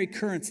 primary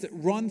currents that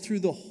run through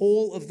the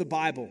whole of the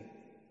Bible.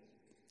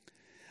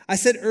 I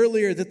said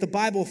earlier that the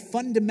Bible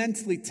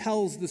fundamentally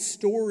tells the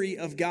story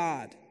of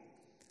God.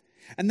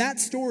 And that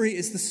story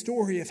is the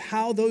story of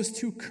how those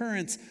 2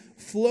 currents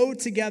flow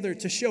together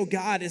to show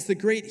God as the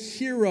great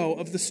hero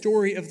of the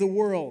story of the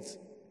world.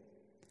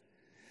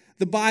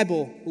 The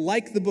Bible,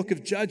 like the book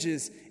of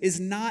Judges, is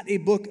not a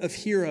book of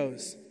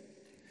heroes.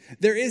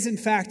 There is, in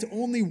fact,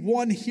 only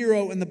one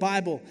hero in the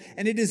Bible,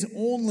 and it is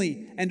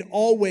only and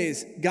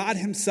always God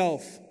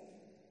himself.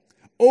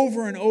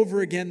 Over and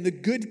over again, the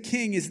good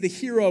King is the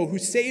hero who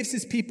saves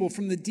his people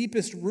from the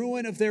deepest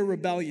ruin of their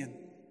rebellion.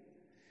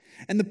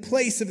 And the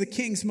place of the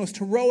King's most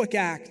heroic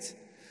act,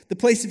 the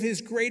place of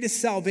his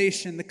greatest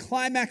salvation, the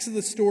climax of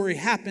the story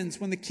happens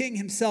when the King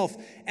himself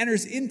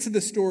enters into the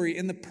story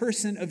in the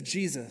person of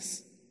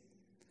Jesus.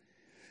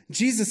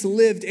 Jesus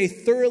lived a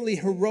thoroughly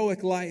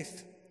heroic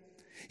life.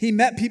 He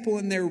met people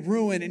in their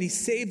ruin and he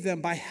saved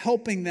them by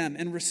helping them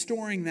and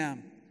restoring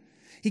them.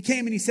 He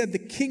came and he said, the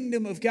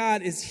kingdom of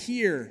God is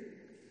here.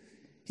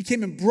 He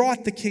came and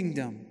brought the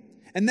kingdom.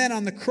 And then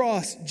on the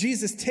cross,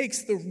 Jesus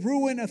takes the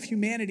ruin of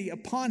humanity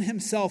upon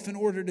himself in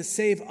order to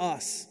save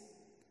us.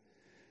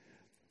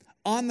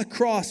 On the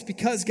cross,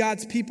 because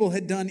God's people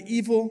had done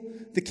evil,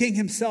 the King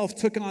himself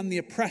took on the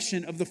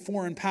oppression of the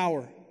foreign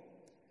power.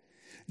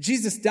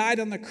 Jesus died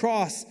on the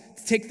cross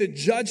to take the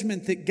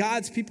judgment that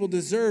God's people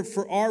deserve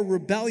for our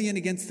rebellion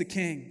against the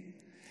King.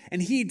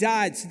 And he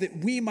died so that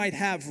we might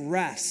have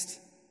rest.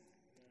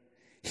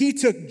 He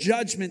took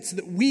judgment so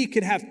that we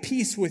could have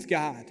peace with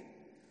God.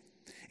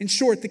 In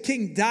short, the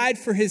King died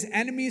for his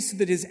enemies so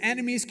that his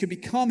enemies could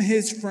become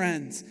his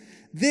friends.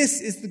 This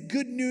is the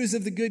good news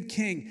of the good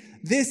King.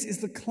 This is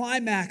the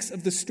climax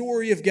of the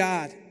story of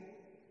God.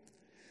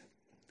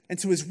 And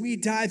so as we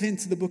dive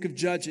into the book of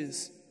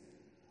Judges,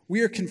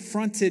 we are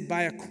confronted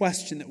by a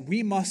question that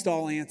we must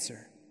all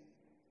answer.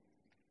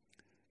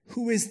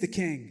 Who is the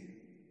King?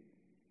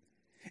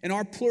 In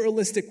our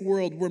pluralistic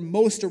world where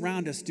most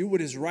around us do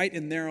what is right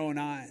in their own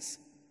eyes,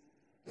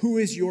 who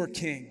is your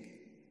King?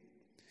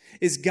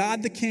 Is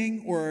God the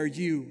King, or are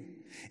you?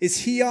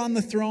 Is he on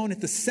the throne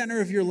at the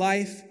center of your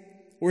life,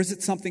 or is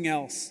it something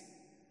else?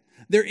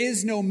 There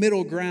is no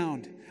middle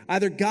ground.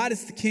 Either God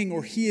is the King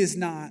or he is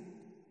not.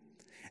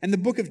 And the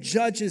book of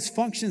Judges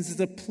functions as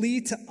a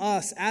plea to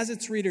us as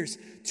its readers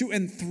to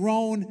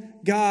enthrone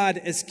God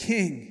as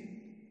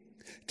King.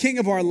 King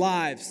of our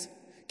lives,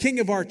 King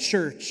of our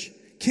church,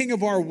 King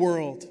of our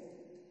world.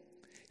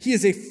 He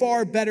is a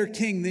far better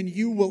King than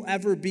you will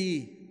ever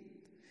be.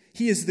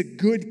 He is the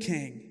good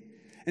King.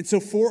 And so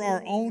for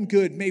our own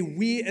good, may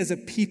we as a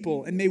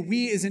people and may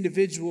we as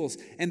individuals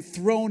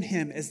enthrone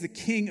him as the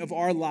King of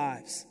our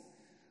lives.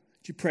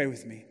 Would you pray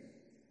with me?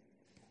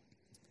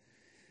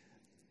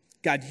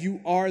 God, you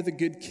are the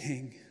good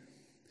King.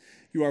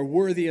 You are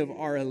worthy of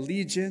our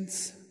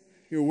allegiance.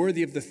 You're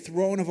worthy of the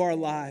throne of our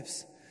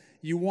lives.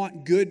 You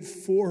want good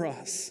for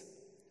us.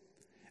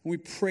 And we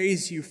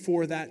praise you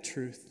for that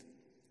truth.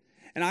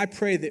 And I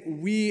pray that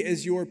we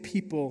as your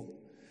people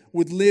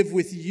would live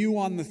with you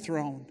on the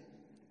throne,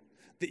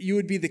 that you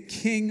would be the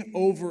king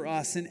over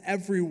us in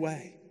every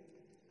way.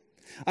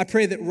 I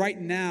pray that right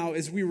now,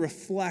 as we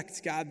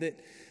reflect, God, that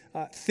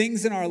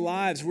things in our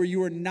lives where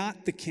you are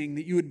not the king,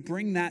 that you would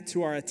bring that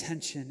to our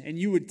attention and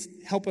you would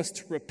help us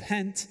to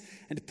repent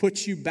and to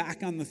put you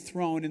back on the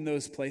throne in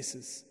those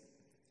places.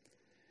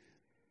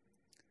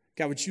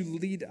 God, would you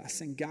lead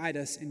us and guide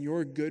us in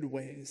your good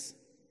ways?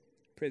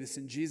 Pray this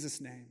in Jesus'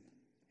 name.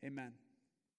 Amen.